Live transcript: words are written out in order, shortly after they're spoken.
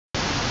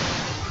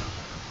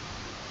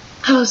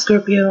Hello,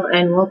 Scorpio,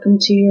 and welcome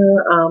to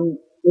your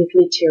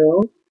weekly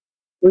tarot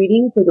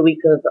reading for the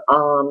week of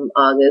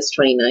August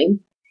 29th.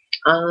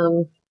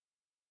 I'm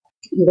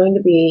going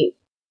to be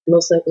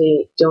most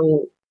likely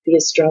doing the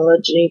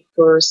astrology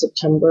for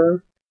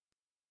September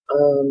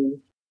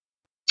um,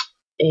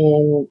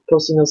 and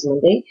posting those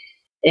Monday.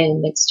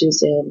 And next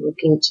Tuesday, I'm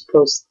looking to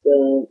post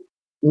the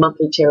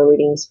monthly tarot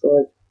readings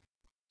for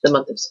the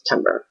month of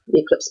September,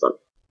 the eclipse month.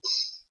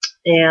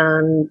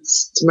 And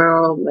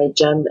tomorrow, my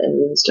gem and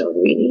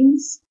moonstone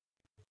readings,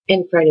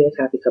 and Friday, the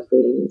coffee cup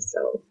readings.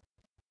 So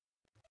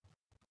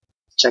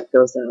check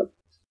those out.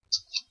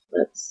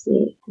 Let's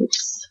see.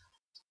 Oops.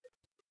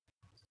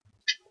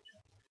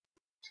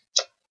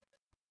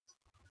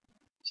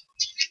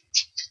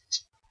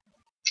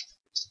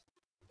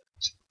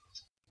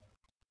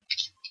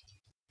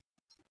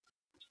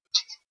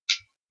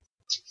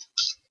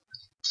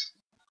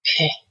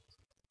 Okay.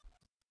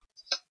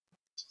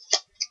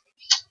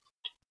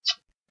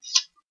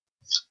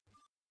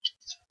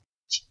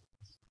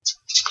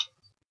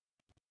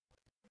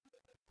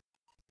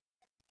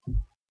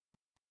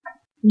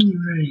 All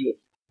right.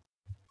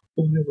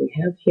 What do we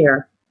have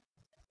here?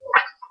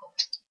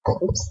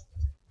 Oops.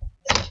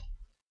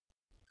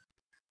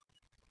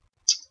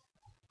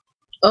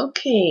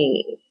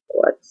 Okay.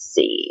 Let's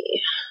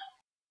see.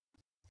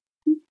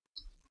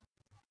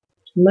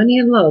 Money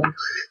and love.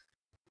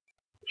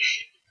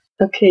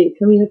 Okay,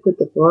 coming up with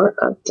the Four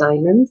of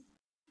Diamonds.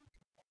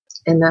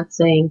 And that's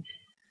saying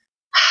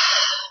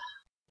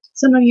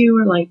some of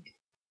you are like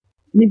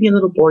maybe a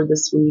little bored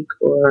this week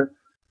or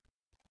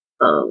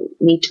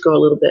need to go a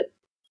little bit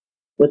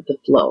with the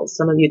flow.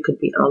 Some of you could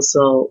be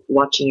also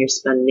watching your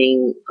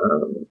spending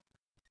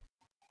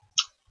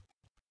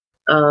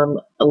a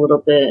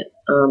little bit.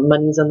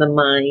 Money's on the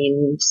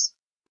mind,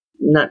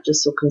 not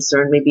just so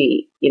concerned,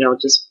 maybe,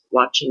 just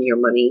watching your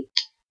money.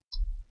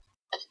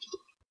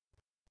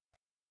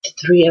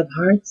 Three of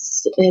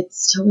Hearts,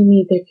 it's telling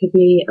me there could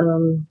be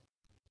a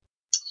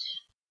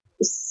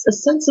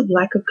sense of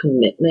lack of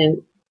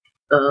commitment,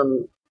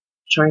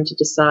 trying to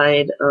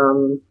decide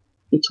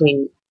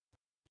between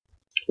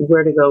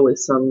where to go with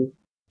some.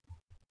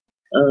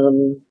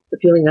 The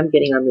feeling I'm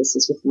getting on this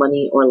is with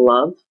money or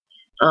love,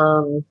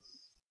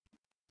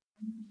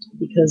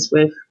 because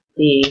with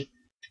the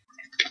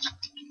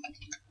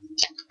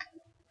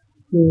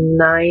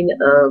Nine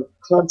of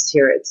Clubs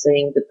here, it's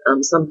saying that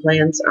some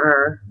plans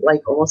are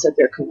like almost at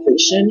their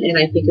completion, and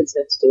I think it's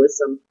got to do with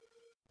some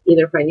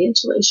either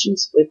financial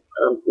issues with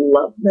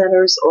love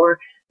matters, or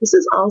this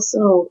is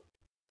also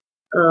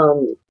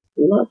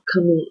love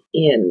coming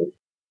in.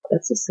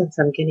 That's the sense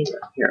I'm getting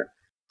out here.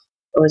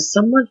 Or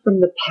someone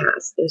from the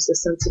past. There's a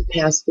sense of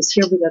past, because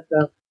here we got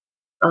the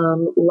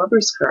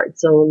Lover's card,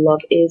 so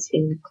love is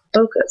in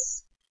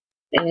focus.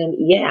 And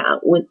yeah,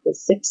 with the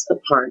Six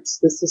of Hearts,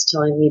 this is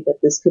telling me that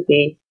this could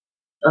be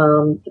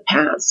the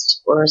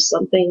past, or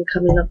something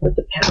coming up with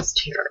the past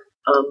here.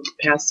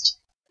 Past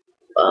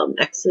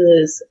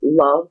exes,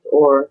 love,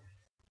 or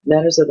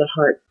matters of the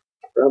heart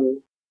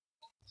from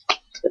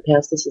the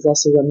past. This is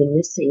also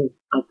reminiscing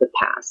of the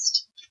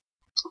past.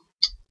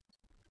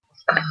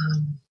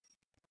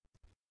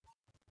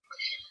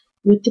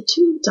 With the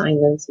Two of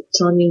Diamonds, it's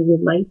telling me you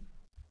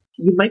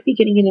might be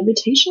getting an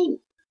invitation.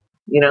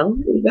 We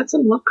got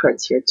some love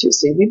cards here too,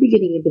 so you may be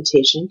getting an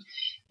invitation.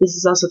 This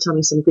is also telling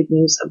me some good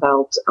news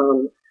about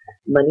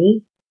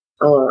money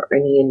or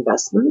any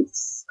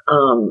investments,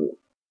 and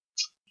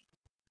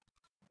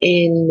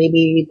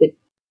maybe that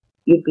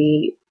you'd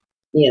be,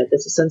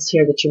 there's a sense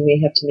here that you may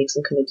have to make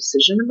some kind of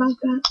decision about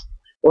that,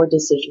 or a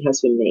decision has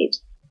been made.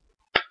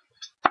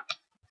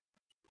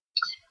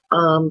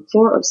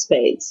 Four of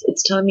Spades,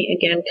 it's telling me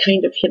again,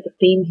 kind of hit the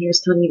theme here,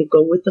 is telling me to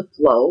go with the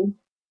flow.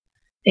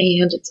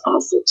 And it's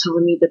also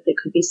telling me that there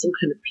could be some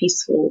kind of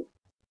peaceful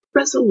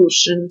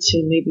resolution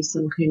to maybe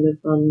some kind of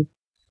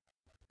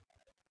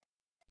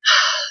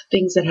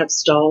things that have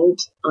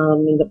stalled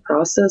in the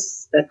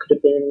process. That could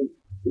have been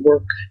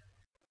work,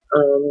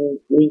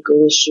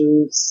 legal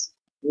issues,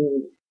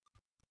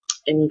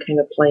 any kind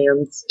of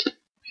plans.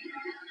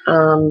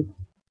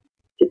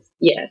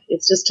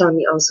 It's just telling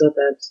me also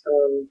that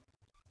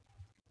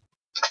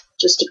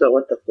just to go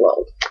with the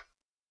flow.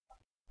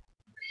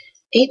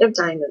 Eight of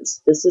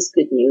Diamonds. This is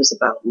good news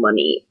about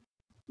money.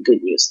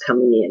 Good news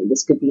coming in.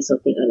 This could be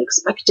something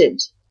unexpected.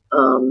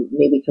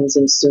 Maybe comes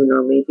in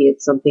sooner. Maybe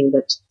it's something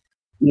that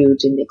you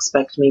didn't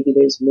expect. Maybe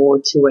there's more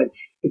to it.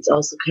 It's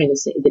also kind of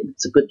saying that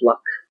it's a good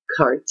luck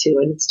card too,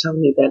 and it's telling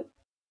me that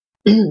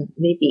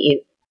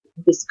maybe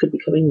this could be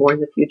coming more in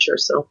the future.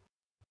 So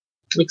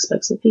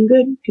expect something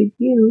good. Good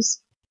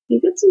news.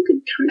 You got some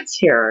good cards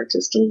here.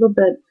 Just a little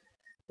bit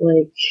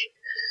like,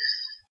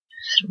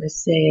 how do I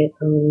say it?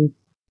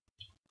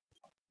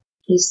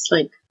 It's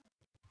like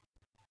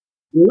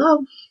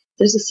love.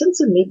 There's a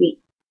sense of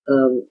maybe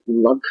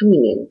love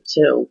coming in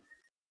too.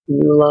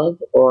 New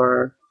love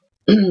or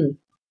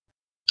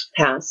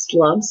past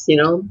loves,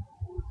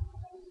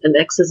 An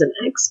ex is an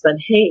ex, but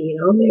hey,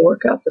 it may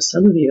work out for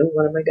some of you.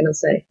 What am I going to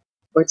say?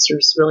 Or it's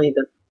just really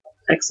the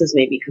exes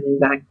may be coming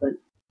back, but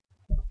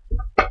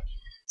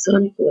So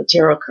let me pull a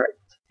tarot card.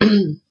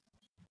 Okay.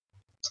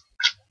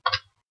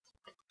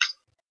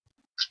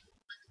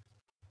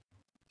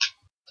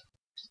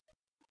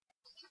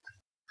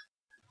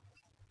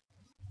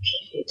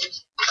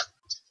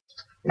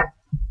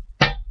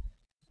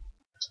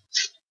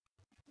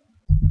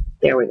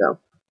 There we go.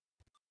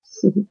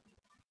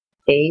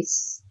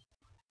 Ace.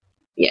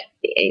 Yeah,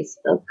 the Ace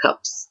of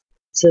Cups.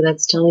 So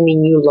that's telling me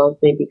new love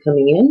may be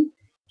coming in.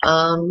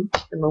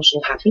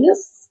 Emotional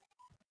happiness.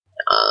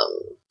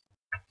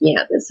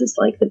 Yeah, this is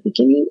like the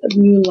beginning of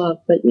new love.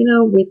 But you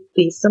know, with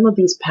some of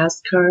these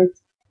past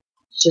cards,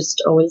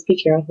 just always be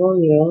careful.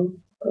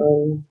 You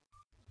know,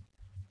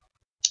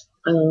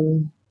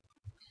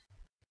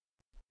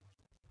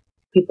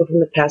 people from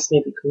the past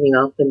may be coming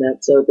off in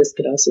that. So this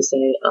could also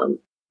say,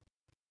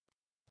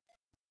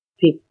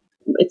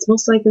 it's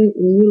most likely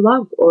new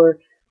love, or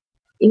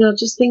you know,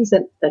 just things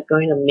that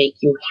going to make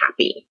you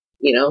happy.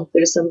 You know,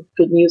 there's some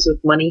good news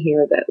with money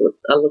here that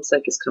looks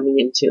like is coming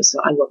in too. So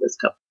I love this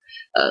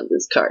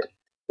this card,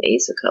 the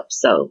Ace of Cups.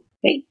 So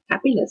hey,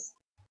 happiness,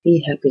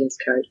 the happiness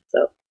card.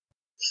 So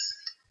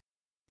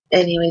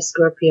anyway,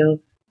 Scorpio,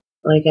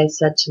 like I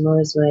said, tomorrow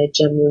is my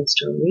Gem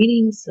Moonstone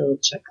reading, so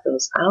check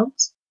those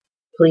out.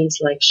 Please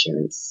like, share,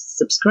 and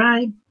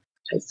subscribe.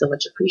 I so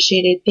much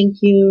appreciate it. Thank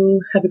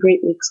you. Have a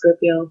great week,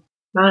 Scorpio.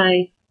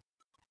 Bye.